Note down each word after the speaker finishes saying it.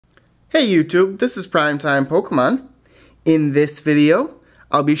Hey YouTube, this is PrimetimePokemon. In this video,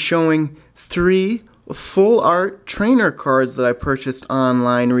 I'll be showing 3 full art trainer cards that I purchased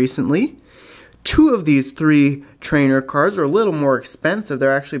online recently. 2 of these 3 trainer cards are a little more expensive.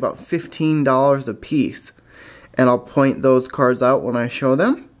 They're actually about $15 a piece. And I'll point those cards out when I show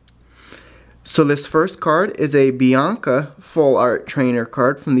them. So this first card is a Bianca Full Art trainer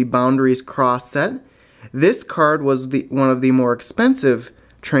card from the Boundaries Cross set. This card was one of the more expensive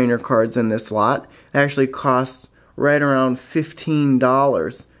trainer cards in this lot. It actually cost right around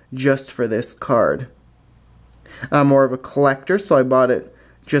 $15 just for this card. I'm more of a collector, so I bought it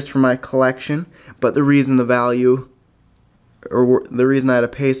just for my collection, but the reason the value, or the reason I had to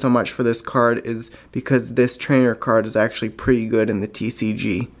pay so much for this card is because this trainer card is actually pretty good in the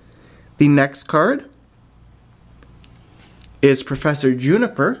TCG. The next card is Professor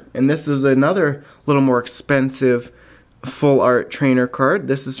Juniper, and this is another little more expensive full art trainer card.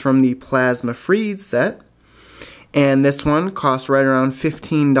 This is from the Plasma Freeze set, and this one costs right around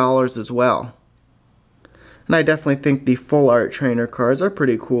 $15 as well. And I definitely think the full art trainer cards are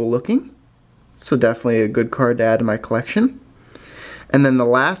pretty cool looking, so definitely a good card to add to my collection. And then the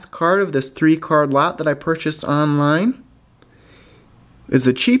last card of this 3-card lot that I purchased online is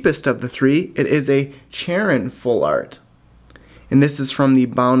the cheapest of the 3. It is a Cheren Full Art, and this is from the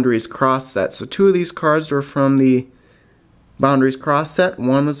Boundaries Cross set. So 2 of these cards were from the Boundaries Cross set,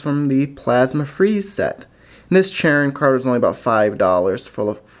 1 was from the Plasma Freeze set. And this Cheren card was only about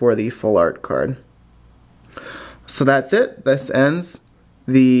 $5 for the full art card. So that's it. This ends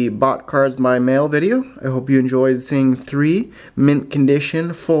the bought cards by mail video. I hope you enjoyed seeing 3 mint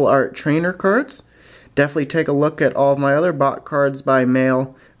condition full art trainer cards. Definitely take a look at all of my other bought cards by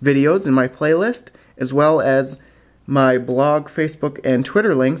mail videos in my playlist, as well as my blog, Facebook, and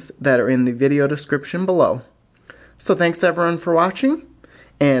Twitter links that are in the video description below. So thanks everyone for watching,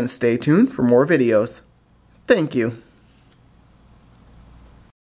 and stay tuned for more videos. Thank you.